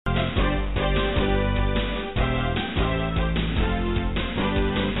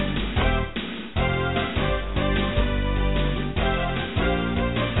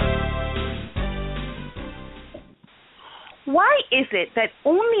is it that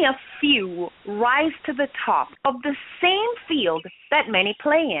only a few rise to the top of the same field that many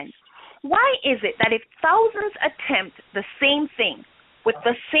play in? Why is it that if thousands attempt the same thing with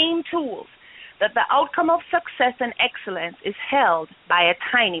the same tools, that the outcome of success and excellence is held by a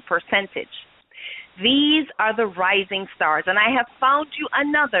tiny percentage? These are the rising stars, and I have found you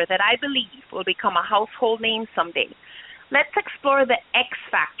another that I believe will become a household name someday. Let's explore the X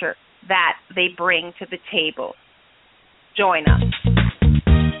factor that they bring to the table. Join us.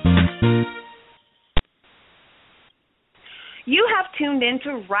 You have tuned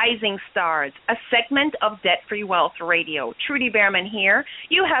into Rising Stars, a segment of Debt-Free Wealth Radio. Trudy Behrman here.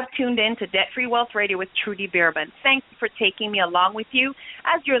 You have tuned in to Debt-Free Wealth Radio with Trudy Behrman. Thank you for taking me along with you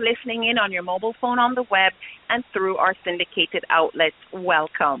as you're listening in on your mobile phone, on the web, and through our syndicated outlets.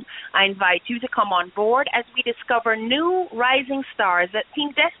 Welcome. I invite you to come on board as we discover new rising stars that seem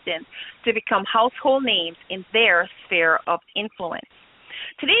destined to become household names in their sphere of influence.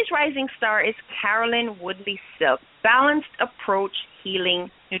 Today's rising star is Carolyn Woodley Silk, Balanced Approach Healing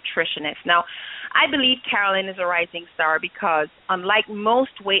Nutritionist. Now, I believe Carolyn is a rising star because, unlike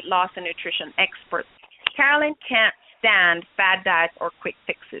most weight loss and nutrition experts, Carolyn can't stand fad diets or quick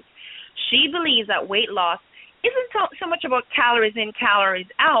fixes. She believes that weight loss isn't so much about calories in, calories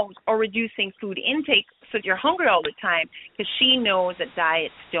out, or reducing food intake so that you're hungry all the time, because she knows that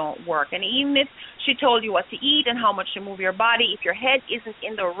diets don't work. And even if she told you what to eat and how much to move your body, if your head isn't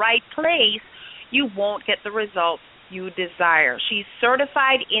in the right place, you won't get the results you desire. She's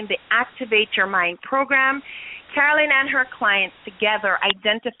certified in the Activate Your Mind program. Carolyn and her clients together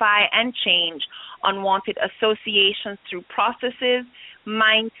identify and change unwanted associations through processes,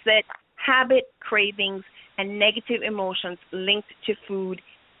 mindset, habit, cravings, and negative emotions linked to food,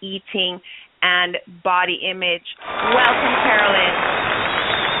 eating, and body image. Welcome, Carolyn.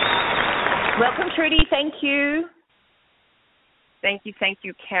 Welcome, Trudy. Thank you. Thank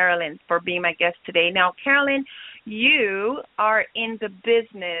you, Carolyn, for being my guest today. Now, Carolyn, you are in the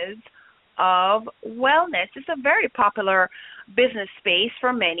business of wellness. It's a very popular business space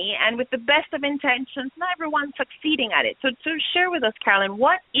for many, and with the best of intentions, not everyone's succeeding at it. So share with us, Carolyn,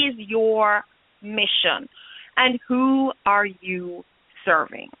 what is your mission, and who are you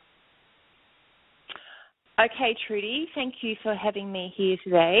serving? Okay, Trudy, thank you for having me here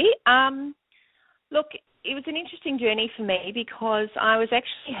today. Look, it was an interesting journey for me because I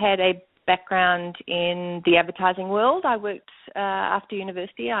had a background in the advertising world. I worked after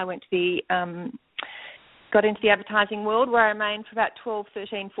university. I got into the advertising world where I remained for about 12,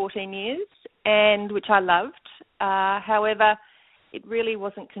 13, 14 years, and which I loved. However, it really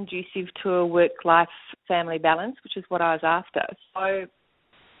wasn't conducive to a work-life family balance, which is what I was after. So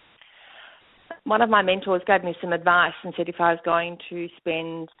one of my mentors gave me some advice and said if I was going to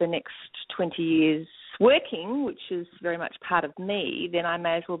spend the next 20 years working, which is very much part of me, then I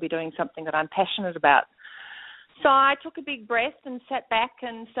may as well be doing something that I'm passionate about. So I took a big breath and sat back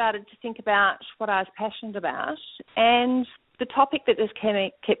and started to think about what I was passionate about. And the topic that just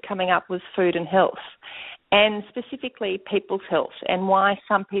kept coming up was food and health, and specifically people's health, and why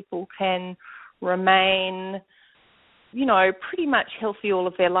some people can remain, pretty much healthy all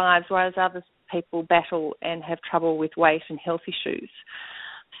of their lives, whereas other people battle and have trouble with weight and health issues.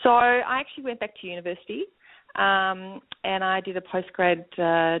 So I actually went back to university and I did a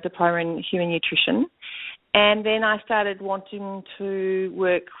postgrad diploma in human nutrition. And then I started wanting to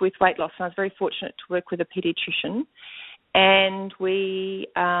work with weight loss. And I was very fortunate to work with a pediatrician. And we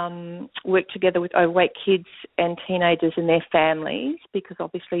worked together with overweight kids and teenagers and their families, because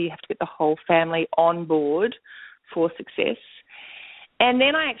obviously you have to get the whole family on board for success. And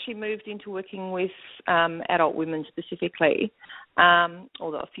then I actually moved into working with adult women specifically,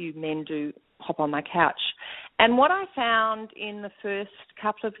 although a few men do hop on my couch. And what I found in the first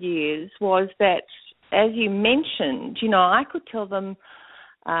couple of years was that, as you mentioned, I could tell them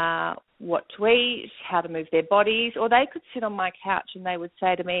what to eat, how to move their bodies, or they could sit on my couch and they would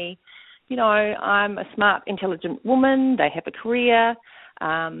say to me, I'm a smart, intelligent woman, they have a career,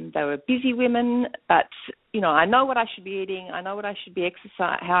 they were busy women, but, I know what I should be eating, I know what I should be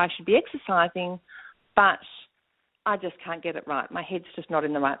how I should be exercising, but I just can't get it right. My head's just not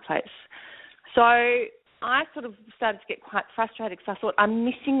in the right place. So I sort of started to get quite frustrated because I thought, I'm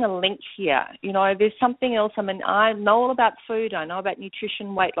missing a link here. There's something else. I know all about food, I know about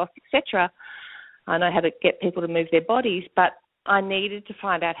nutrition, weight loss, etc. I know how to get people to move their bodies, but I needed to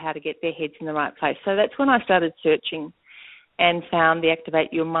find out how to get their heads in the right place. So that's when I started searching and found the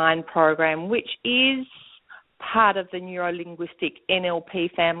Activate Your Mind program, which is part of the neuro-linguistic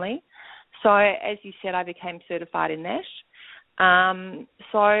NLP family. So as you said, I became certified in that.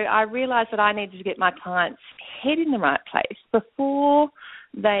 So I realised that I needed to get my clients' head in the right place before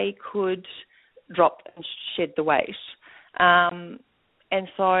they could drop and shed the weight. And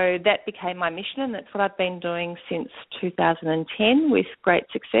so that became my mission, and that's what I've been doing since 2010 with great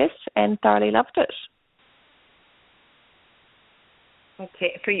success and thoroughly loved it.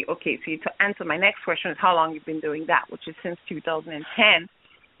 Okay, so to answer my next question is how long you've been doing that, which is since 2010.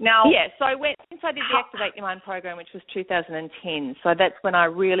 Now, so since I did the Activate Your Mind program, which was 2010, so that's when I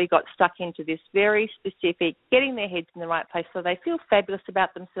really got stuck into this very specific, getting their heads in the right place so they feel fabulous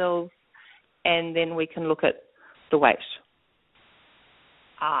about themselves, and then we can look at the weight.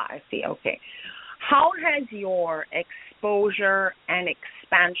 I see. Okay. How has your exposure and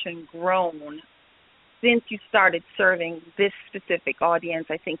expansion grown since you started serving this specific audience?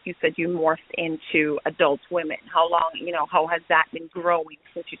 I think you said you morphed into adult women. How long, how has that been growing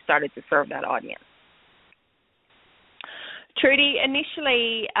since you started to serve that audience? Trudy,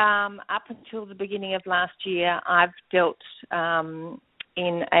 initially, up until the beginning of last year, I've dealt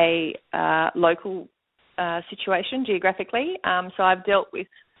in a local situation geographically. So I've dealt with,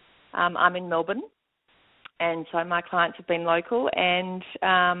 I'm in Melbourne, and so my clients have been local, and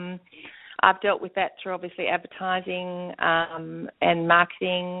I've dealt with that through obviously advertising and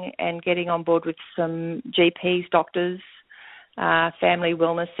marketing and getting on board with some GPs, doctors, family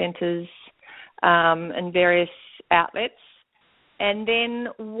wellness centres, and various outlets. And then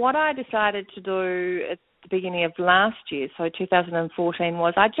what I decided to do at the beginning of last year, so 2014,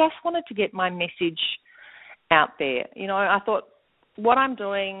 was I just wanted to get my message out there. I thought what I'm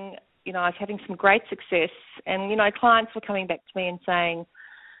doing, I was having some great success, and, clients were coming back to me and saying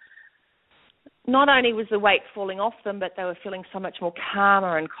not only was the weight falling off them, but they were feeling so much more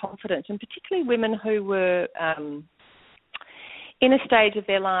calmer and confident, and particularly women who were in a stage of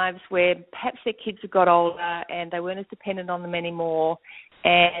their lives where perhaps their kids had got older and they weren't as dependent on them anymore,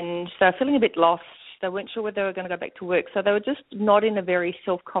 and they were feeling a bit lost. They weren't sure whether they were going to go back to work, so they were just not in a very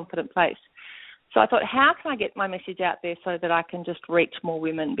self-confident place. So I thought, how can I get my message out there so that I can just reach more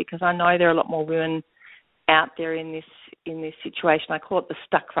women? Because I know there are a lot more women out there in this situation. I call it the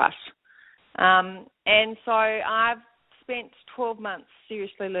stuck rush. And so I've spent 12 months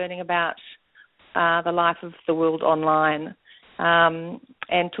seriously learning about the life of the world online,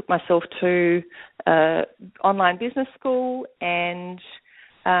 and took myself to online business school and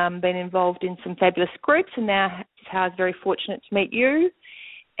been involved in some fabulous groups, and now I was very fortunate to meet you.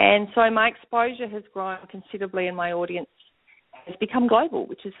 And so my exposure has grown considerably, and my audience has become global,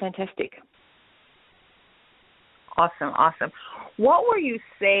 which is fantastic. Awesome. What would you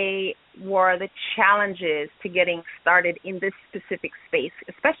say were the challenges to getting started in this specific space,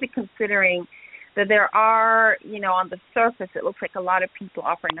 especially considering that there are, on the surface, it looks like a lot of people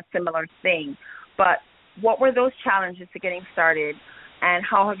offering a similar thing. But what were those challenges to getting started, and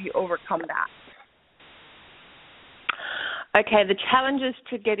how have you overcome that? Okay, the challenges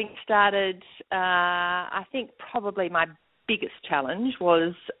to getting started, I think probably my biggest challenge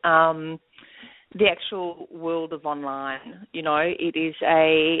was the actual world of online. It is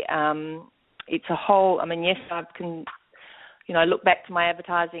it's a whole, yes, I can, look back to my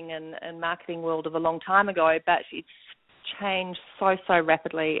advertising and marketing world of a long time ago, but it's changed so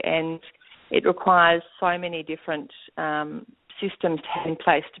rapidly, and it requires so many different systems to have in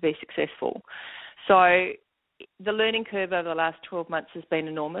place to be successful. So the learning curve over the last 12 months has been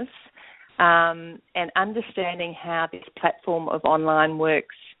enormous, and understanding how this platform of online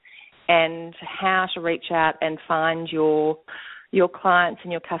works and how to reach out and find your clients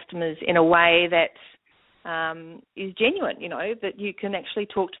and your customers in a way that is genuine, that you can actually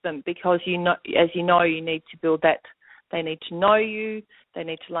talk to them, because you need to build that. They need to know you, they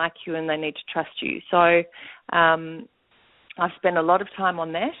need to like you, and they need to trust you. So I've spent a lot of time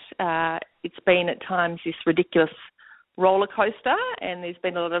on that. It's been at times this ridiculous roller coaster, and there's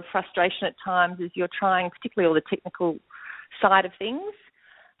been a lot of frustration at times as you're trying, particularly all the technical side of things.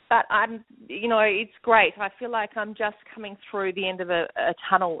 But it's great. I feel like I'm just coming through the end of a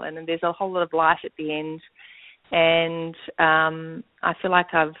tunnel, and there's a whole lot of light at the end. And I feel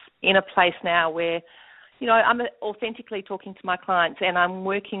like I'm in a place now where, I'm authentically talking to my clients, and I'm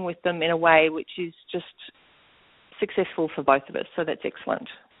working with them in a way which is just successful for both of us. So that's excellent.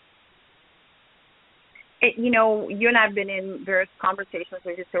 You and I have been in various conversations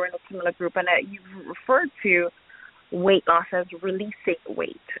with you, so we're in a similar group, and you've referred to weight loss as releasing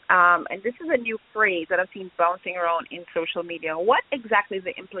weight. And this is a new phrase that I've seen bouncing around in social media. What exactly is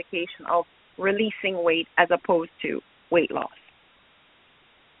the implication of releasing weight as opposed to weight loss?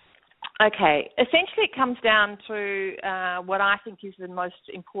 Okay. Essentially, it comes down to what I think is the most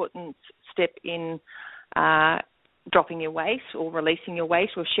important step in dropping your weight or releasing your weight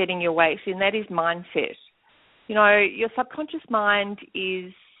or shedding your weight, and that is mindset. You know, your subconscious mind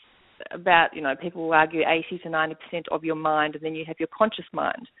is about, you know, people will argue 80 to 90% of your mind, and then you have your conscious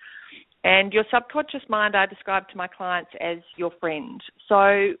mind. And your subconscious mind I describe to my clients as your friend.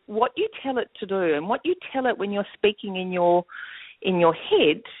 So what you tell it to do and what you tell it when you're speaking in your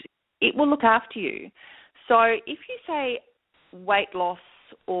head, it will look after you. So if you say weight loss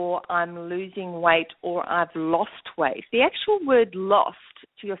or I'm losing weight or I've lost weight, the actual word lost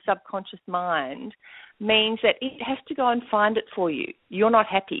to your subconscious mind means that it has to go and find it for you. You're not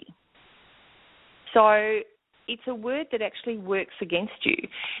happy. So it's a word that actually works against you.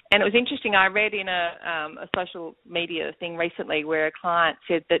 And it was interesting, I read in a social media thing recently where a client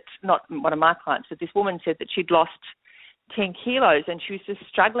said that, not one of my clients, but this woman said that she'd lost 10 kilos and she was just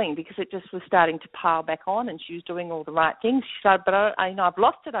struggling because it just was starting to pile back on, and she was doing all the right things. She said, but I know I've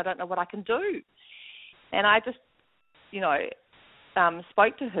lost it, I don't know what I can do. And I just,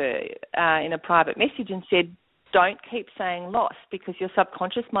 spoke to her in a private message and said, don't keep saying lost, because your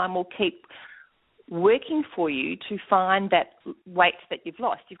subconscious mind will keep working for you to find that weight that you've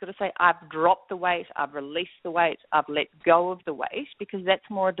lost. You've got to say, I've dropped the weight, I've released the weight, I've let go of the weight, because that's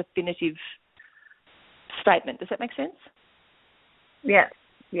more a definitive statement. Does that make sense? Yes.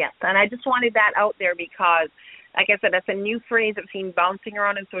 And I just wanted that out there because, like I said, that's a new phrase I've seen bouncing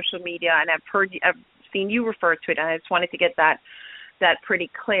around in social media, and I've seen you refer to it, and I just wanted to get that pretty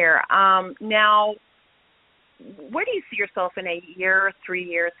clear. Now, where do you see yourself in a year, 3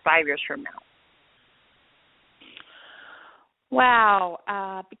 years, 5 years from now? Wow,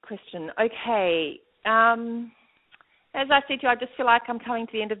 big question. Okay. As I said to you, I just feel like I'm coming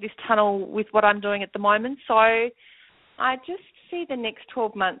to the end of this tunnel with what I'm doing at the moment. So I just see the next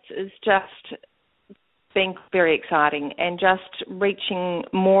 12 months as just being very exciting and just reaching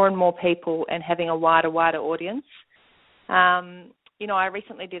more and more people and having a wider audience. I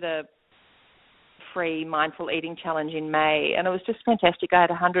recently did a free mindful eating challenge in May, and it was just fantastic. I had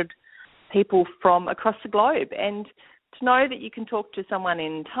 100 people from across the globe, and to know that you can talk to someone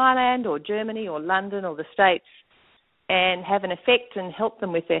in Thailand or Germany or London or the States and have an effect and help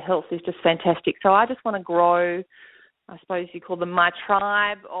them with their health is just fantastic. So I just want to grow, I suppose you call them my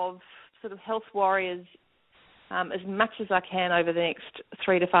tribe of sort of health warriors as much as I can over the next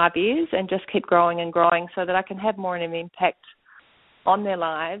 3 to 5 years, and just keep growing and growing so that I can have more of an impact on their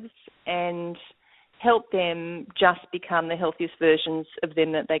lives and help them just become the healthiest versions of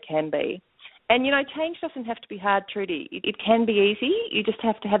them that they can be. And, change doesn't have to be hard, Trudy. It can be easy. You just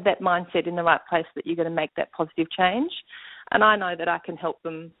have to have that mindset in the right place that you're going to make that positive change. And I know that I can help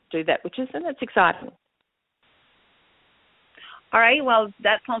them do that, and it's exciting. All right. Well,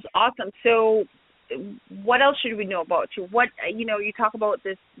 that sounds awesome. So what else should we know about you? What, you talk about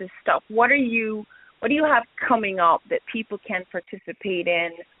this stuff. What do you have coming up that people can participate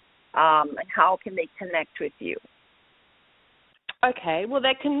in, and how can they connect with you? Okay, well,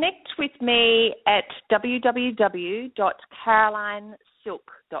 they connect with me at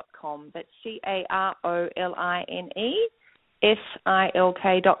www.carolinesilk.com. That's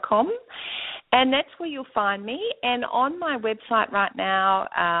CarolineSilk.com. And that's where you'll find me. And on my website right now,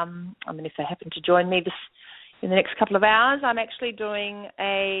 if they happen to join me in the next couple of hours, I'm actually doing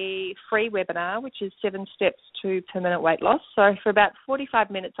a free webinar, which is 7 steps to permanent weight loss. So for about 45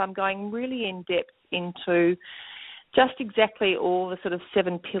 minutes, I'm going really in depth into just exactly all the sort of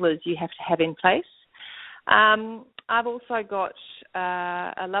 7 pillars you have to have in place. I've also got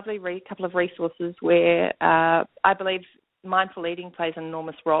a lovely couple of resources where I believe mindful eating plays an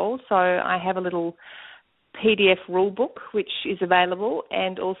enormous role. So I have a little PDF rule book which is available,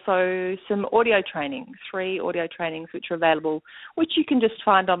 and also some audio trainings, 3 audio trainings which are available, which you can just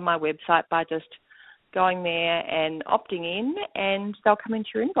find on my website by just going there and opting in, and they'll come into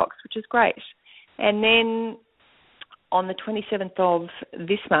your inbox, which is great. And then on the 27th of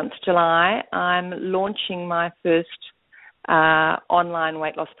this month, July, I'm launching my first online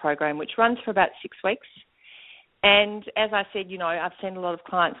weight loss program, which runs for about 6 weeks. And as I said, I've seen a lot of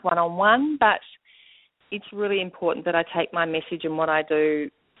clients one-on-one, but it's really important that I take my message and what I do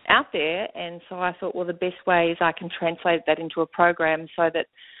out there. And so I thought, well, the best way is I can translate that into a program so that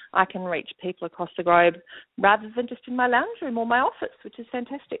I can reach people across the globe rather than just in my lounge room or my office, which is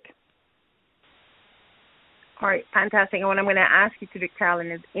fantastic. All right, fantastic. And what I'm going to ask you to do,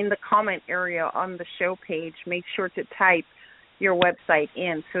 Carolyn, is in the comment area on the show page, make sure to type your website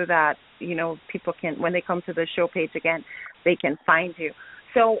in so that, people can, when they come to the show page again, they can find you.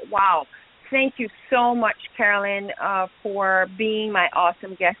 So, wow. Thank you so much, Carolyn, for being my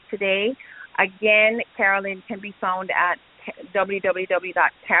awesome guest today. Again, Carolyn can be found at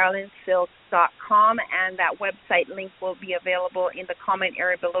www.carolynsilks.com, and that website link will be available in the comment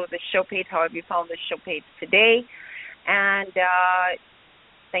area below the show page, however you found the show page today. And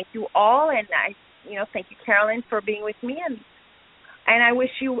thank you all, and thank you, Carolyn, for being with me, and I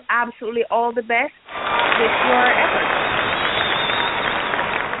wish you absolutely all the best with your efforts.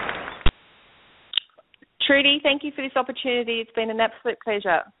 Trudy, thank you for this opportunity. It's been an absolute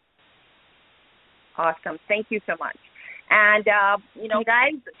pleasure. Awesome. Thank you so much. And,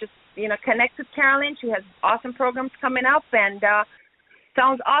 guys, just, connect with Carolyn. She has awesome programs coming up, and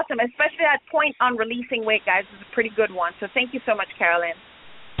sounds awesome, especially that point on releasing weight, guys, is a pretty good one. So thank you so much, Carolyn.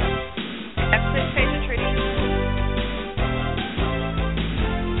 Absolute pleasure.